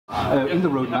In the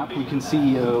roadmap, we can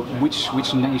see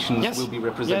which nations will be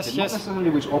represented, not necessarily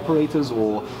which operators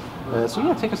or. So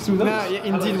yeah, take us through those. Yeah,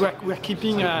 indeed, we're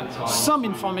keeping some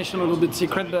information a little bit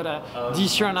secret, but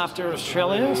this year and after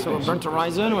Australia, so Burnt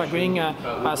Horizon, we're going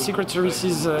Secret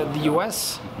Services the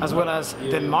US as well as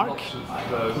Denmark.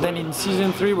 Then in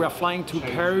Season 3 we're flying to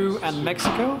Peru and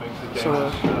Mexico,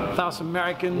 so South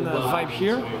American vibe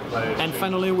here. And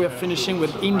finally we're finishing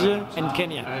with India and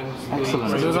Kenya.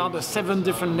 Excellent. So those are the 7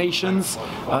 different nations,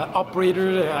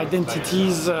 operator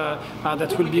identities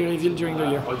that will be revealed during the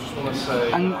year.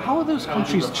 And how are those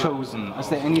countries chosen? Is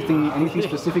there anything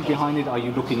specific behind it? Are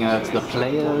you looking at the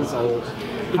players?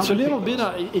 It's a little bit,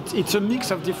 it's a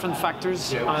mix of different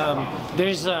factors.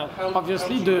 There's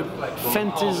obviously the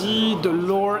fantasy, the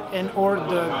lore, and/or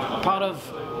the part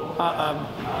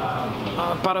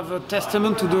of a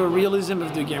testament to the realism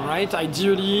of the game, right?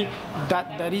 Ideally,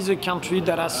 that is a country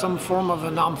that has some form of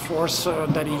an armed force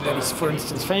that is, for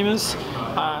instance, famous.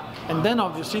 And then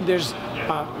obviously there's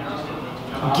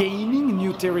gaining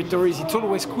new territories. It's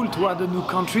always cool to add a new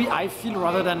country, I feel,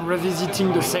 rather than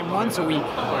revisiting the same one. So we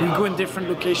go in different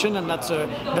locations, and that's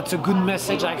a good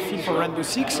message, I feel, for Rainbow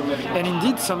Six. And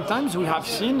indeed, sometimes we have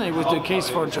seen, it was the case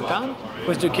for Japan, it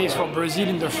was the case for Brazil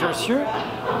in the first year,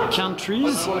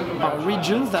 countries or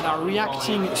regions that are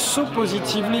reacting so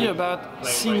positively about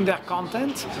seeing their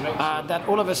content that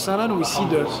all of a sudden we see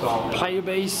the player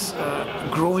base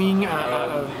growing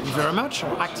very much,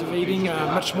 or activating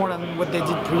much more than what they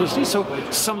did previously. So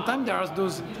sometimes there are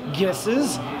those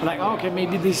guesses, like, oh, okay,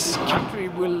 maybe this country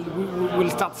will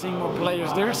start seeing more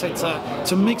players there. So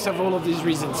it's a mix of all of these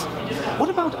reasons. What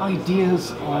about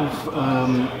ideas of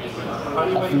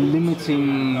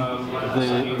limiting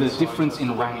the difference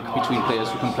in rank between players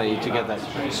who can play together?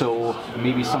 So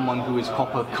maybe someone who is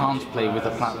copper can't play with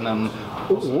a platinum,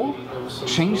 or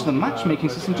change the matchmaking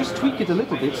system, just tweak it a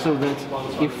little bit so that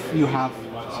if you have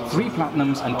 3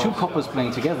 platinums and 2 coppers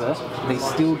playing together, they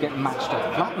still get matched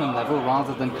at platinum level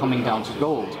rather than coming down to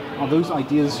gold. Are those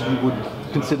ideas you would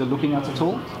consider looking at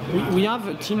all? We have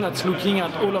a team that's looking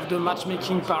at all of the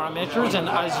matchmaking parameters, and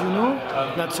as you know,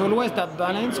 that's always that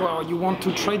balance where you want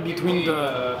to trade between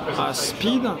the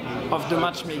speed of the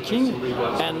matchmaking,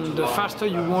 and the faster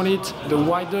you want it, the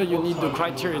wider you need the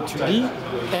criteria to be,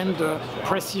 and the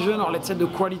precision, or let's say the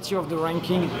quality of the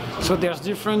ranking. So there's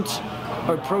different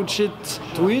approaches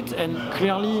to it, and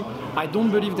clearly I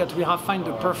don't believe that we have found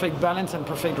the perfect balance and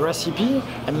perfect recipe,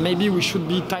 and maybe we should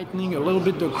be tightening a little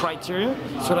bit the criteria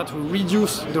so that we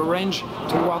reduce the range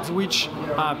towards which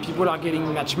people are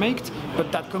getting matchmaked,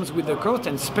 but that comes with the cost,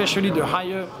 and especially the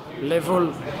higher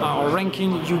level or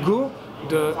ranking you go,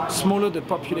 the smaller the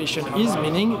population is,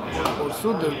 meaning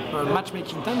also the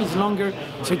matchmaking time is longer.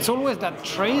 So it's always that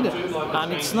trade,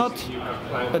 and it's not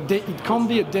it can't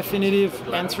be a definitive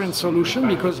answer and solution,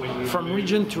 because from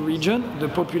region to region the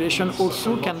population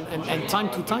also can, and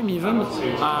time to time even,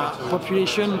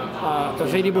 population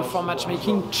available for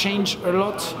matchmaking change a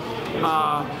lot.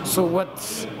 So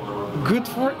what's good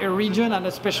for a region at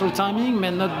a special timing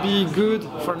may not be good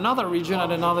for another region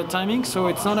at another timing, so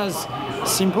it's not as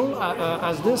simple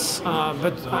as this,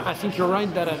 but I think you're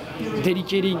right that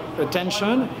dedicating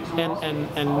attention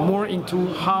and more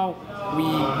into how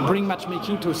we bring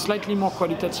matchmaking to a slightly more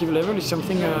qualitative level is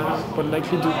something we'll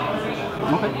likely do.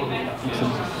 Okay,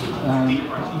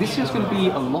 excellent. This year's going to be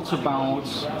a lot about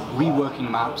reworking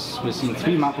maps. We're seeing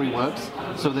 3 map reworks.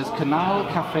 So there's Canal,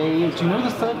 Cafe, do you know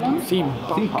the third one? Theme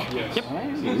Park. Yep,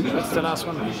 that's the last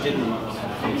one.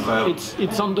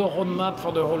 It's on the roadmap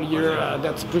for the whole year.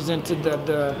 That's presented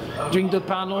during the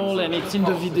panel, and it's in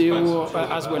the video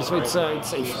as well. So it's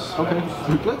safe. Okay,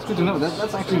 that's good to know.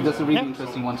 That's a really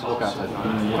interesting one to look at.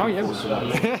 Oh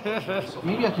yeah.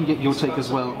 Maybe I can get your take as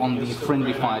well on the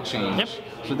friendly fire change. Yep.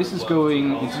 So this is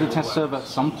going into the test server at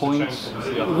some point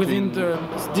within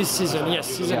this season. Yes,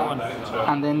 season 1.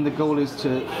 And then the goal is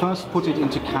to first put it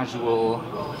into casual.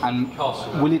 And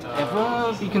will it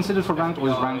ever be considered for ranked, or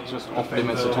is ranked just off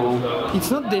limits at all? It's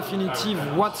not definitive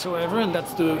whatsoever, and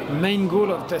that's the main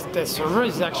goal of test server,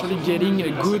 is actually getting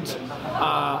a good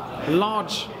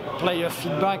large player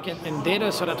feedback and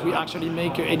data so that we actually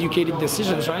make educated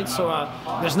decisions, right? So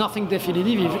there's nothing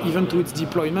definitive even to its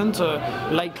deployment.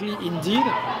 Likely indeed,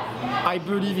 I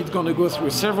believe it's going to go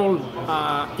through several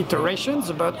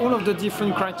iterations, but all of the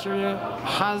different criteria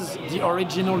has the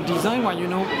original design where, you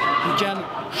know, you can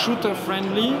shoot a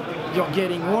friendly, you're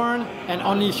getting warned, and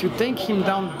only if you take him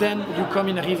down then you come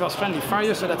in a reverse friendly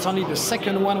fire, so that's only the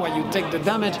second one where you take the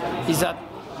damage. Is that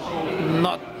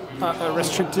not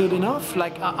restricted enough.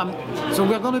 Like, so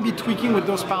we're going to be tweaking with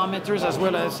those parameters as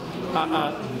well as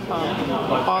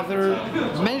other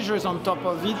measures on top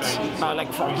of it,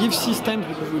 like for gift systems,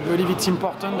 because we believe it's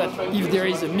important that if there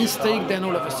is a mistake, then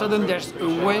all of a sudden there's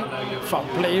a way for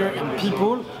player and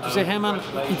people to say, hey man,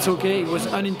 it's okay, it was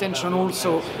unintentional,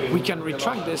 so we can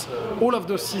retract this. All of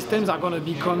those systems are going to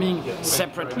be coming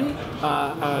separately,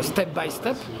 step by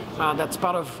step. That's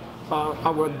part of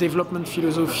our development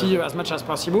philosophy as much as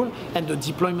possible, and the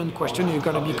deployment question is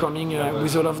going to be coming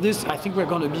with all of this. I think we're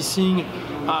going to be seeing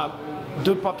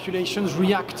the populations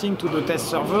reacting to the test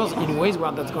servers in ways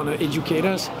where that's going to educate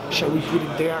us. Shall we put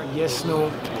it there? Yes, no.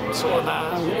 So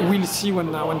we'll see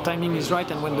when timing is right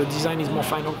and when the design is more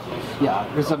final. Yeah,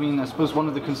 because I mean, I suppose one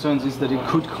of the concerns is that it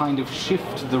could kind of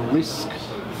shift the risk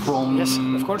from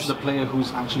the player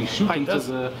who's actually shooting to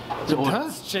the... It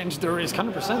does change the risk,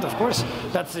 100%, of course.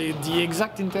 That's the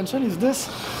exact intention, is this?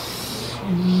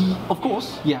 Of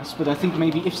course, yes, but I think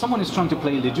maybe if someone is trying to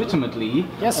play legitimately,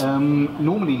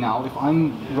 normally now, if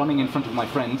I'm running in front of my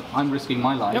friend, I'm risking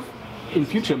my life. Yep. In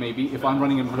future, maybe, if I'm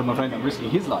running in front of my friend, I'm risking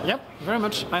his life. Yep, very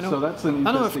much, I know. So that's an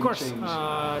interesting of course.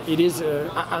 change. It is,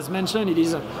 as mentioned, it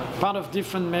is part of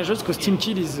different measures, because Team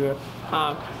Kill is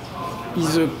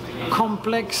a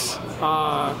complex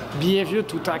behavior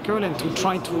to tackle and to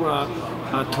try to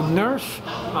nerf,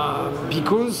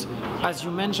 because, as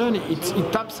you mentioned,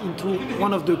 it taps into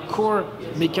one of the core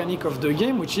mechanics of the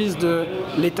game, which is the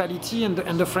lethality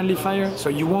and the friendly fire. So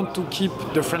you want to keep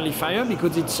the friendly fire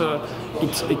because it's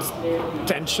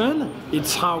tension.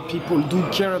 It's how people do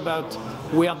care about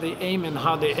where they aim and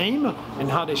how they aim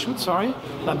and how they shoot, sorry.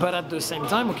 But at the same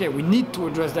time, okay, we need to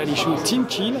address that issue. Team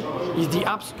Kill is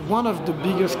one of the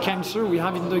biggest cancer we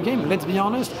have in the game. Let's be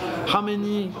honest, how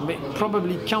many,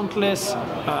 probably countless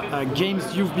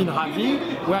games you've been having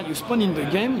where you spawn in the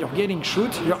game, you're getting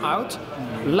shoot, you're out.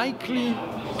 Likely,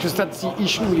 because that's the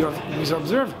issue we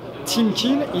observe, Team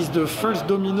Kill is the first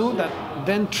domino that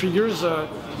then triggers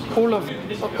all of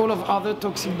other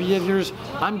toxic behaviors.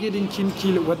 I'm getting Team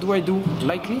Kill, what do?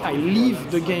 Likely, I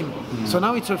leave the game. So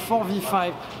now it's a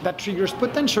 4v5 that triggers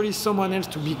potentially someone else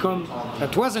to become,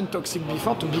 that wasn't toxic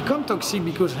before, to become toxic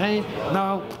because, hey,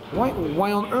 now,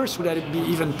 why on earth would I be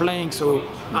even playing? So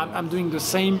I'm doing the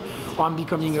same, or I'm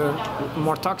becoming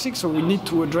more toxic. So we need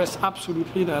to address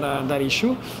absolutely that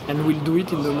issue, and we'll do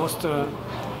it in the most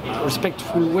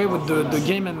respectful way with the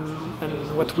game and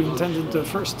what we intended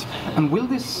first. And will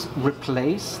this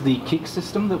replace the kick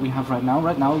system that we have right now?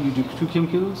 Right now, you do 2 kill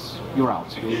kills, you're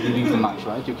out. You leave the match,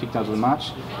 right? You're kicked out of the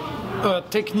match.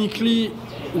 Technically,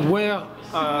 where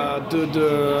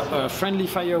the friendly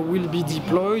fire will be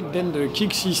deployed, then the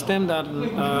kick system that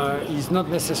is not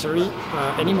necessary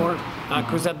anymore.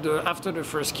 Because after the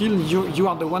first kill, you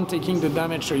are the one taking the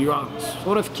damage, so you are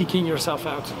sort of kicking yourself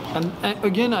out. And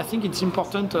again, I think it's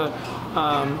important,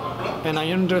 and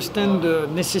I understand the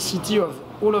necessity of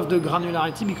all of the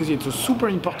granularity because it's a super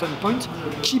important point.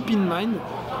 Keep in mind,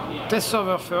 test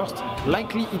server first,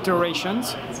 likely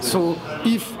iterations. So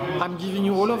if I'm giving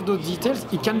you all of those details,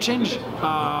 it can change,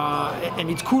 and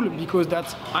it's cool because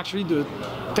that's actually the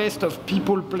test of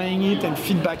people playing it and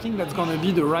feedbacking. That's going to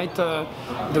be the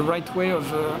right way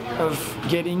of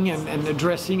getting and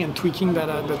addressing and tweaking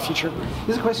that feature.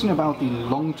 There's a question about the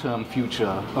long-term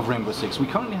future of Rainbow Six. We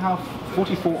currently have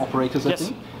 44 operators, I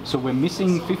think. So we're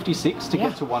missing 56 to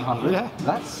get to 100. Yeah.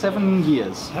 That's 7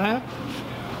 years.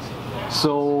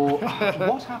 So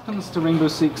what happens to Rainbow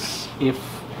Six if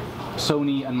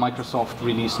Sony and Microsoft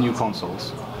release new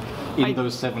consoles in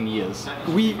those 7 years?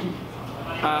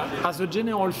 As a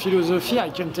general philosophy,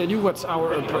 I can tell you what's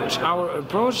our approach. Our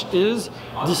approach is,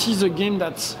 this is a game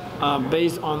that's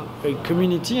based on a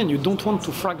community, and you don't want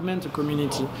to fragment a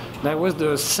community. That was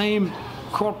the same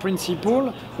core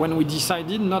principle when we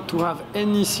decided not to have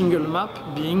any single map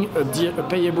being a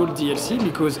payable DLC,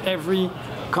 because every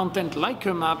content like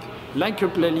a map, like a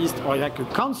playlist, or like a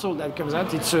console that comes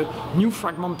out, it's a new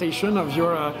fragmentation of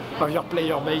your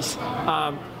player base.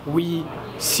 We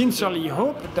sincerely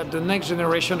hope that the next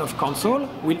generation of console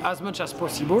will, as much as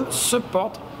possible,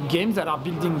 support games that are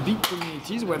building big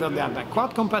communities, whether they are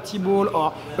backward compatible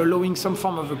or allowing some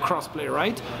form of a cross-play,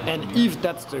 right? And if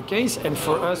that's the case, and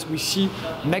for us, we see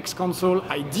next console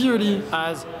ideally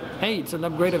as, hey, it's an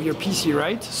upgrade of your PC,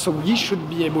 right? So we should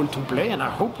be able to play, and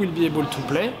I hope we'll be able to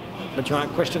play, but you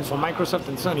have questions for Microsoft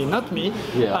and Sony, not me,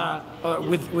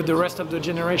 with the rest of the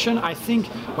generation. I think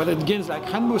whether games like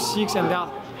Rainbow Six, and there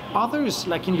are others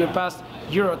like in the past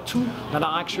year or two that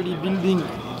are actually building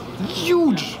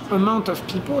huge amount of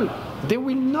people, they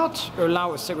will not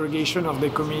allow a segregation of the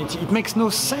community. It makes no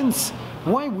sense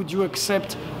why would you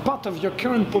accept part of your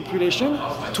current population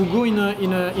to go in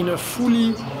a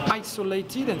fully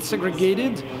isolated and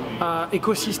segregated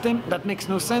ecosystem? That makes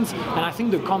no sense. And I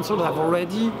think the consoles have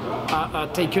already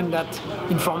taken that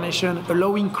information,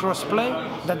 allowing crossplay.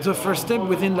 That's the first step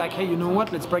within, like, hey, you know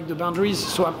what? Let's break the boundaries.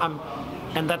 So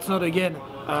and that's not, again,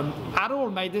 at all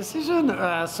my decision.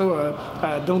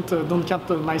 Don't count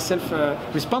myself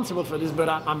responsible for this. But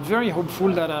I'm very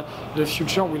hopeful that the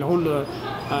future will hold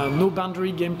no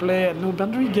boundary gameplay and no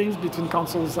boundary games between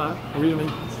consoles. Really.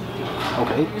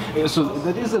 Okay, so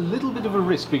that is a little bit of a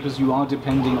risk because you are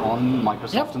depending on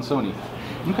Microsoft and Sony.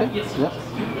 Okay. Yep.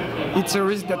 It's a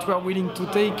risk that we are willing to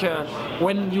take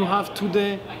when you have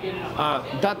today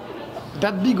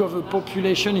that big of a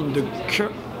population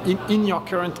in your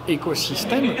current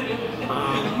ecosystem.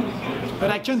 But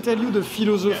I can tell you the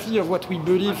philosophy of what we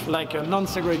believe, like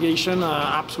non-segregation,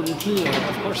 absolutely,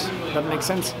 of course, that makes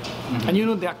sense. Mm-hmm. And you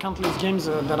know, there are countless games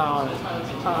that are,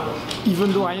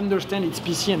 even though I understand it's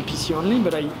PC and PC only,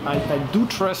 but I do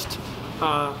trust,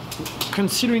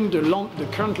 considering the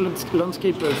current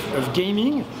landscape of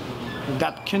gaming,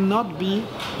 that cannot be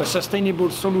a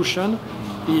sustainable solution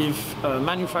if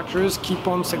manufacturers keep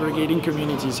on segregating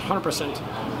communities, 100%.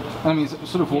 I mean,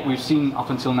 sort of what we've seen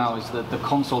up until now is that the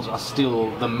consoles are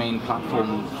still the main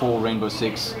platform for Rainbow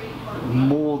Six,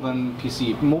 more than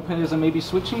PC. More players are maybe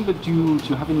switching, but do you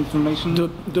have any information?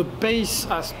 The pace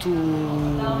of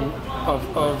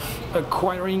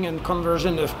acquiring and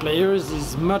conversion of players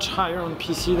is much higher on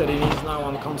PC than it is now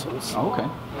on consoles. Oh, okay.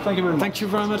 Thank you very much. Thank you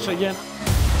very much again.